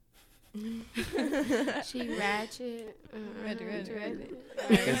She ratchet. Ready.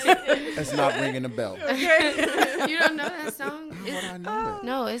 That's not ringing a bell. You don't know that song? How would I know it?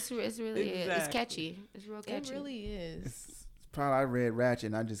 No, it's really it's Exactly. catchy. It's real catchy. It really is. It's probably I read Ratchet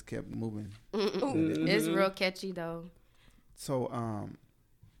and I just kept moving. It's real catchy though. So,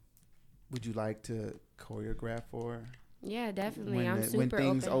 would you like to choreograph for her? Yeah, definitely. I'm super when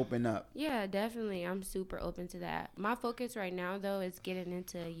things open. open up? Yeah, definitely. I'm super open to that. My focus right now though is getting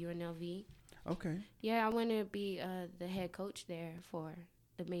into UNLV. Okay. Yeah, I want to be the head coach there for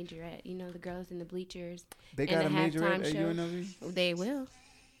the majorette. You know, the girls in the bleachers. They and got the a majorette halftime at show. UNLV? They will.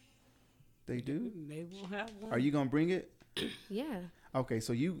 They do? They will have one. Are you going to bring it? Yeah. Okay,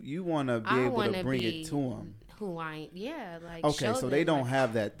 so you want to be I able wanna to bring be it to them. Who I yeah like. Okay, show so them, they don't like,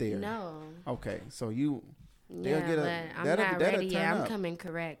 have that there. No. Okay, so they'll Yeah, get a, but I'm that'll not turn ready yet. I'm up. coming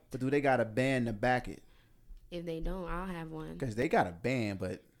correct. But do they got a band to back it? If they don't, I'll have one. Because they got a band,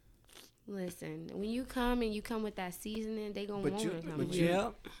 but Listen, when you come and you come with that seasoning, they gonna want to come. but with you, it.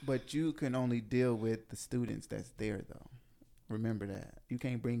 Yep. but you can only deal with the students that's there, though. Remember that. You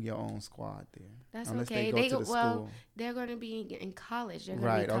can't bring your own squad there. That's unless okay. They go to the well, school. they're gonna be in college. They're gonna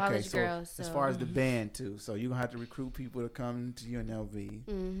Right, be okay. college So girls. So as far as the band, too. So you're going to have to recruit people to come to UNLV.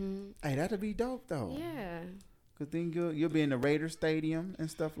 Mm-hmm. Hey, that'll be dope, though. Yeah. Because then you'll be in the Raider Stadium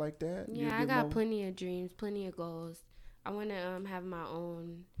and stuff like that. You'll Yeah, I get got more- plenty of dreams, plenty of goals. I want to have my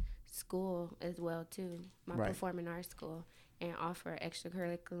own school as well too, my Right. performing arts school, and offer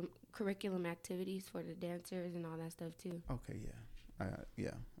curriculum activities for the dancers and all that stuff too. Okay, yeah.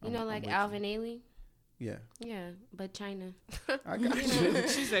 Yeah. You know, like with Alvin Ailey. Yeah. Yeah, but China. I got you.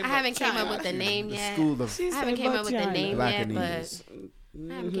 She said, I haven't came up with the name The yet. school of I haven't came up with the name yet, but Blackanese.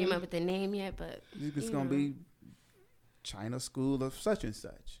 I haven't came up with the name yet, but It's you going to know. be China School of such and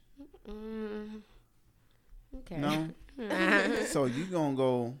such. Okay. No? So you going to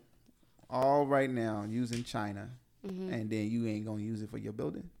go all right now using China, and then you ain't going to use it for your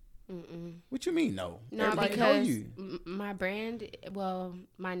building? What you mean, no? No, Everybody know because you. my brand, well,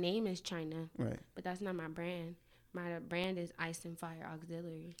 my name is China, Right. but that's not my brand. My brand is Ice and Fire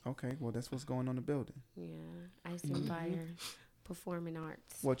Auxiliary. Okay, well, that's what's going on in the building. Yeah, Ice and Fire Performing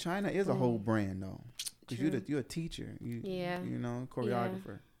Arts. Well, China is a whole brand, though. Because True. you're a teacher. Yeah. You know,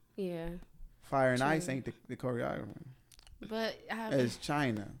 choreographer. Yeah, Fire and True. Ice ain't the choreographer. but I have It's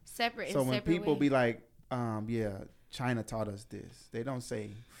China. separate. So in when separate people ways. be like, yeah, China taught us this, they don't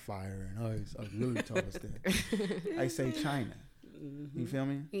say Fire and Ice really taught us that. I say China. You feel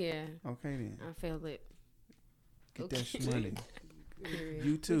me? yeah, Okay then. I feel it. Get that money. Period.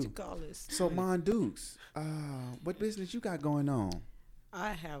 You What too. you call this? So Mon Dukes, what business you got going on?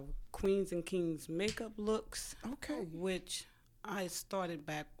 I have Queens and Kings makeup looks, Okay. which I started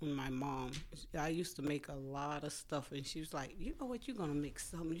back when my mom. I used to make a lot of stuff, and she was like, "You know what? You're gonna make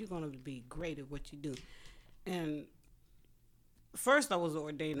something. You're gonna be great at what you do." And first, I was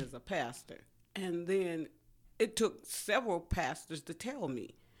ordained as a pastor, and then it took several pastors to tell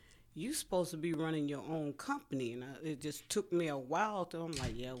me, "You supposed to be running your own company," and it just took me a while to. I'm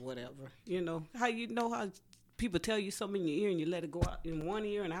like, "Yeah, whatever." You know how people tell you something in your ear and you let it go out in one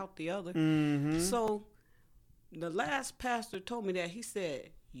ear and out the other. So the last pastor told me that. He said,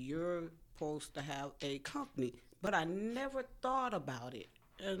 "You're supposed to have a company," but I never thought about it.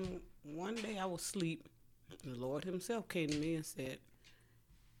 And one day I was asleep. The Lord himself came to me and said,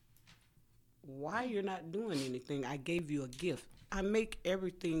 "Why you're not doing anything? I gave you a gift. I make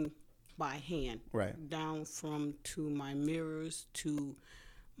everything by hand, Right. down from to my mirrors to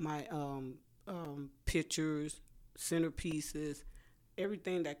my pictures, centerpieces,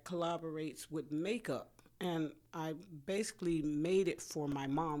 everything that collaborates with makeup." And I basically made it for my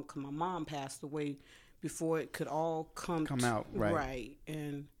mom, because my mom passed away before it could all come out, right. Right.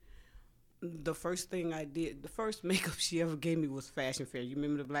 And the first thing I did, the first makeup she ever gave me was fashion fair. You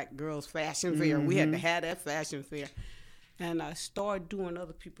remember the Black Girls Fashion Fair? We had to have that fashion fair. And I started doing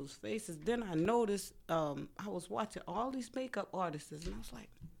other people's faces. Then I noticed I was watching all these makeup artists, and I was like,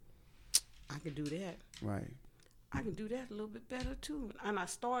 I can do that. Right. I can do that a little bit better too. And I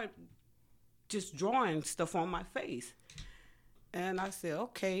started just drawing stuff on my face. And I said,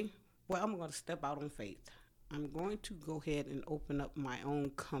 okay, well, I'm going to step out on faith. I'm going to go ahead and open up my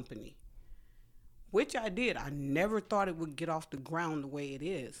own company, which I did. I never thought it would get off the ground the way it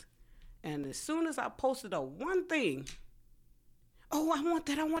is. And as soon as I posted up one thing, "Oh, I want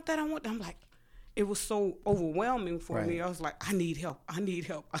that, I want that, I want that," I'm like, it was so overwhelming for Right. me. I was like, I need help.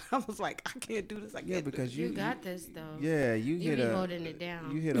 I was like, I can't do this. I can't Yeah, do because this. You got this though. Yeah, you You hit be a holding it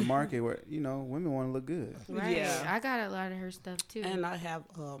down. you hit a market where women want to look good. Right. Yeah. I got a lot of her stuff too. And I have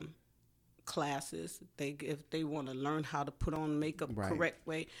classes. If they want to learn how to put on makeup Right. correct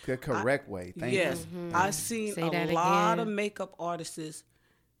way. The correct way. Thank Yes, you. I've seen Say that a lot again. of makeup artists.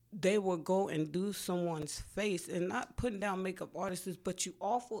 They will go and do someone's face, and not putting down makeup artists, but you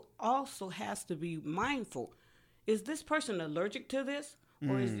also has to be mindful. Is this person allergic to this?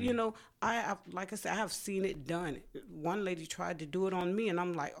 Or is, like I said, I have seen it done. One lady tried to do it on me, and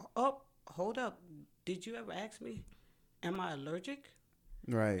I'm like, oh, hold up. Did you ever ask me, am I allergic?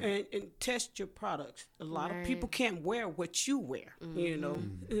 Right. And test your products. A lot of Right. people can't wear what you wear,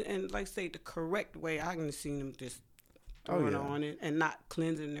 And like I say, the correct way, I can see them just throwing yeah. on it and not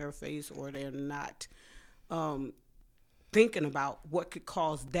cleansing their face, or they're not thinking about what could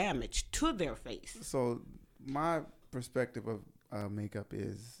cause damage to their face. So my perspective of makeup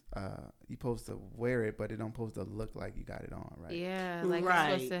is you supposed to wear it, but it don't supposed to look like you got it on, right? Yeah, like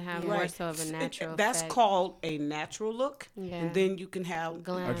Right. it's supposed to have more so of a natural That's effect. called a natural look, Yeah. and then you can have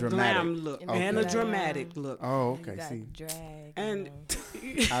Glam. A dramatic. glam look Okay. and a dramatic look. Oh, You okay. got See, drag. And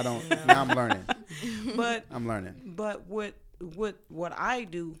I don't. Now I'm learning. but I'm learning. But what I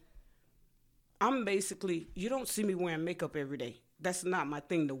do, I'm basically, you don't see me wearing makeup every day. That's not my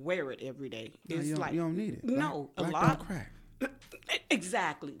thing to wear it every day. No, It's you, don't, like you don't need it. No, Black a don't lot. crack.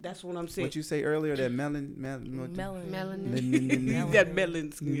 Exactly. That's what I'm saying. What you say earlier? That Melanin. Melanin. That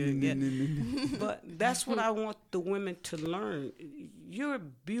melon skin. Yeah. But that's what I want the women to learn. You're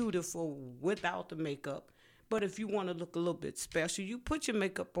beautiful without the makeup. But if you want to look a little bit special, you put your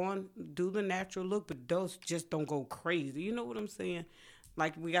makeup on, do the natural look, but those just don't go crazy. You know what I'm saying?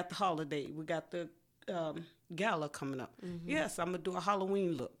 Like we got the holiday, we got the gala coming up. Yes, I'm gonna do a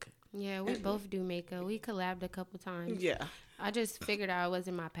Halloween look. Yeah, we both do makeup. We collabed a couple times. Yeah. I just figured out it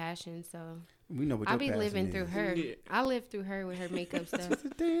wasn't my passion, so We know what I'll your be passion living is. through her. Yeah. I live through her with her makeup stuff. It's a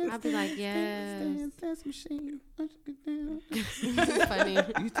dance, I'll be like, dance, yes. dance machine. Funny.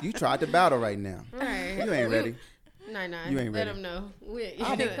 You tried to battle right now. Right. You ain't ready. No. You ain't Let ready. them know.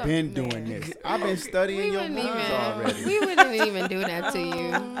 I've been doing this. I've been studying We your wouldn't moves even. already. We wouldn't even do that to you.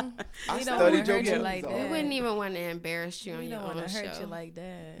 I We don't studied wanna your hurt you moves like We already. that. wouldn't even want to embarrass you on We your don't own want to hurt show. you like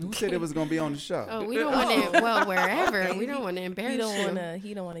that. Who said it was gonna be on the show? Oh, we don't want to. Well, wherever Okay. we don't want to embarrass He don't you. want to.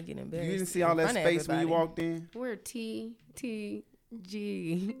 He don't want to get embarrassed. You didn't see all that in front of space when you everybody. walked in? We're TTG.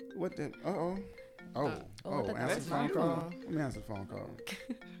 What the? Oh. that Answer was phone my call. phone. Let me answer the phone call.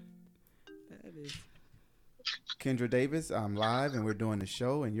 That is. Kendra Davis, I'm live and we're doing the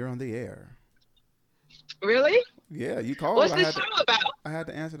show and you're on the air. Really? Yeah, you called. What's I the had show to, about? I had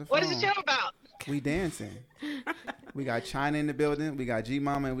to answer the phone. What is the show about? We dancing. We got China in the building. We got G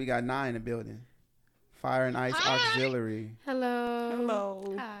Mama and we got Nye in the building. Fire and Ice Hi. Auxiliary. Hello.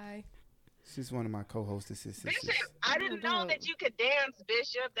 Hello. Hi. She's one of my co-hostesses. Bishop, I didn't know that you could dance,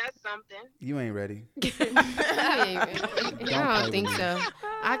 Bishop. That's something. You ain't ready. I play don't with think me. so.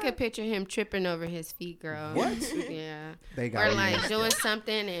 I could picture him tripping over his feet, girl. What? Yeah. They got Or me like messed doing up.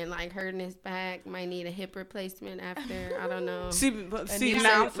 something and like hurting his back. Might need a hip replacement after. I don't know. See now knee I'm surgery.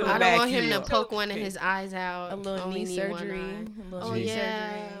 finna I don't back want him you to up. poke one of his eyes out. A little Only knee need one surgery. eye. A little Oh knee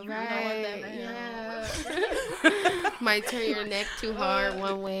yeah, surgery. right. You don't want Yeah. Might turn your neck too hard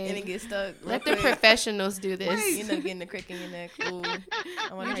one And way. it gets stuck. Let real the quick. professionals do this. You end up getting the crick in your neck. Ooh.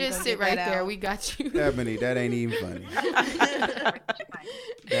 I wonder You how just gonna sit get right that there. out. We got you. Ebony, that ain't even funny.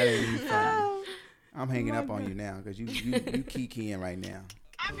 That ain't even funny. I'm hanging up on you now because you kikiing right now.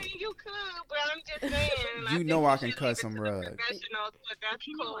 I mean, you could, but I'm just saying. You think know I you can should cut leave it some to the rugs. professionals, but that's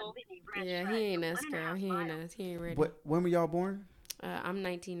cool. Yeah, he ain't us, girl. He ain't us. He ain't ready. When were y'all born? I'm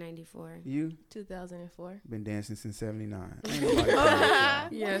 1994. You 2004. been dancing since '79. Ain't nobody playing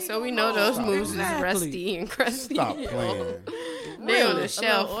with Yeah, so we know those moves Exactly. is rusty and crusty. y'all. Stop playing. They on the A little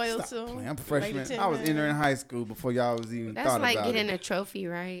shelf. oil Stop too. playing. I'm a Lady freshman. I was Timber. entering high school before y'all was even That's thought like about getting it. a trophy,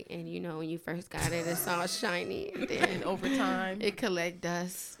 right? And you know when you first got it, it's all shiny, and then And over time. it collect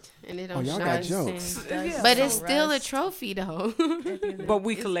dust and it Oh, don't y'all shine got the jokes. same. Yeah. But it's So still a rust. trophy though. But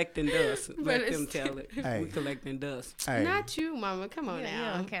we collecting dust. But Let it's- them tell it. Hey. We collecting dust. Hey, Not you, Mama. Come on Yeah, you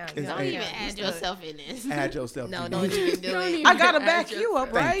now. don't count. It's- You Don't hey. even count. add yourself in this. add yourself. No, to don't me. even do Don't it. even I gotta add back you up,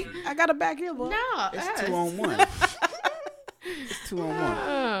 yourself. right? I gotta back you up. No, It's us. 2-on-1. It's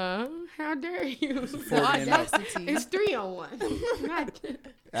 2-on-1. How dare you? 40 and up. Audacity. It's 3-on-1. Not-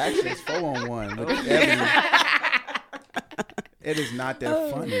 Actually, it's 4-on-1 with Ebony. It is not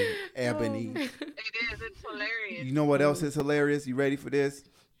that funny, Ebony. It is. It's hilarious. You know what else is hilarious? You ready for this?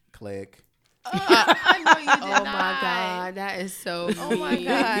 Click. I know you did Oh not. my God, that is so Oh my mean.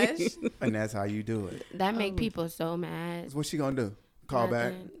 gosh. And that's how you do it. That make people so mad. What's she gonna do? Call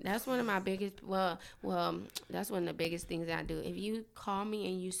back? Nothing. That's one of my biggest. Well, that's one of the biggest things I do. If you call me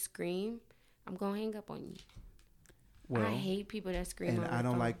and you scream, I'm gonna hang up on you. Well, I hate people that scream. and on I the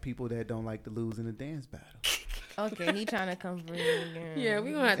don't phone. like people that don't like to lose in a dance battle. Okay, he trying to come for you again. Yeah,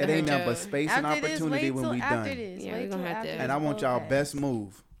 we gonna have to. It ain't hurt nothing but y'all. space and After this, opportunity wait when till we after done. this. Yeah, Wait we gonna till have to- after And I this want y'all podcast. best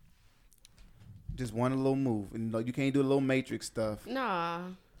move. Just one little move, and you can't do the little matrix stuff. Nah.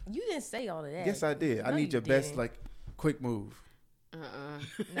 You didn't say all of that. Yes, I did. I No, need you your best didn't. like quick move. No,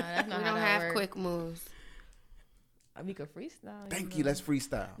 that's not we how don't that have work. quick moves. We could freestyle. Thank you. know. Let's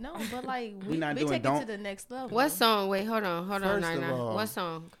freestyle. No, but like We not we doing take it don't- to the next level. What song? Wait, hold on, First Nina. of all- What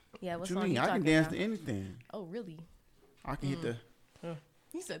song? Yeah, what What you song mean? you I can talking dance about? to anything. Oh, really? I can hit the.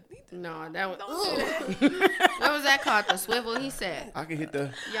 He said. No, that was. Don't do What was that called? The swivel. He said. I can hit the.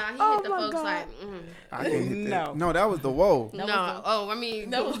 Yeah, he Oh hit the my folks God. like. I can hit No. the. No, that was the whoa. That No. was the- Oh, I mean.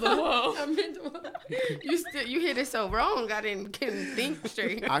 That was the whoa. I mean, you hit it so wrong. I couldn't think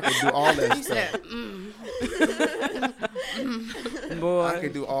straight. I can do all that He stuff. said, Boy. I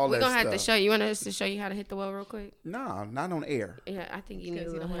can do all "We're that gonna have to stuff. show you. Want us to show you how to hit the wall real quick? No, not on air. Yeah, I think you need a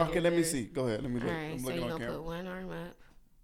Because you little don't help. have Okay, let me see. Go ahead. Let me All look. right, I'm so looking you're on gonna camera. put one arm up.